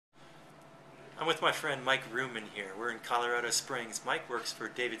I'm with my friend Mike Ruman here. We're in Colorado Springs. Mike works for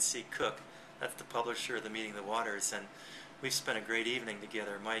David C. Cook. That's the publisher of the Meeting the Waters, and we've spent a great evening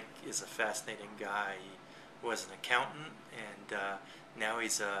together. Mike is a fascinating guy. He was an accountant, and now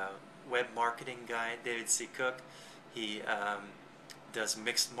he's a web marketing guy at David C. Cook. He does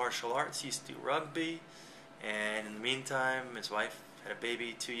mixed martial arts. He used to do rugby, and in the meantime, his wife had a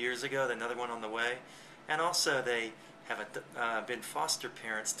baby 2 years ago, another one on the way, and also they have been foster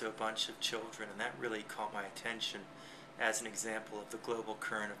parents to a bunch of children, and that really caught my attention as an example of the global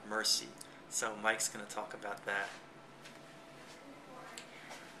current of mercy. So Mike's going to talk about that.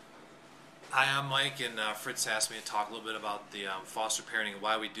 Hi, I'm Mike, and Fritz asked me to talk a little bit about the foster parenting and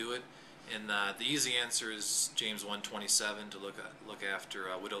why we do it. And the easy answer is James 1:27, to look after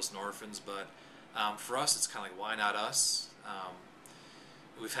widows and orphans. But for us, it's kind of like, why not us?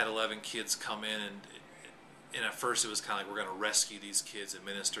 We've had 11 kids come in, and at first it was kind of like, we're going to rescue these kids and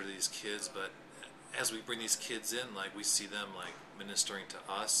minister to these kids. But as we bring these kids in, like, we see them like ministering to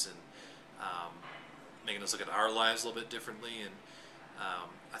us and making us look at our lives a little bit differently. And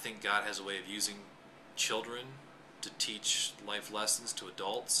I think God has a way of using children to teach life lessons to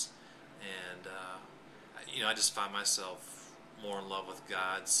adults. And I just find myself more in love with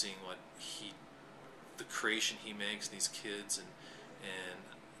God, seeing the creation He makes, these kids, and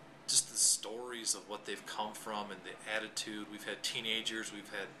just the stories of what they've come from and the attitude. We've had teenagers,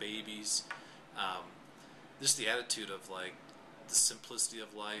 we've had babies. Just the attitude of like the simplicity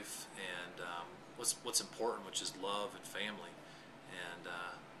of life and what's important, which is love and family. And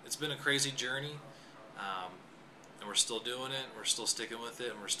it's been a crazy journey, and we're still doing it. We're still sticking with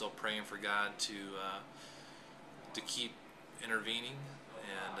it, and we're still praying for God to keep intervening.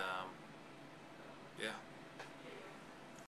 And yeah.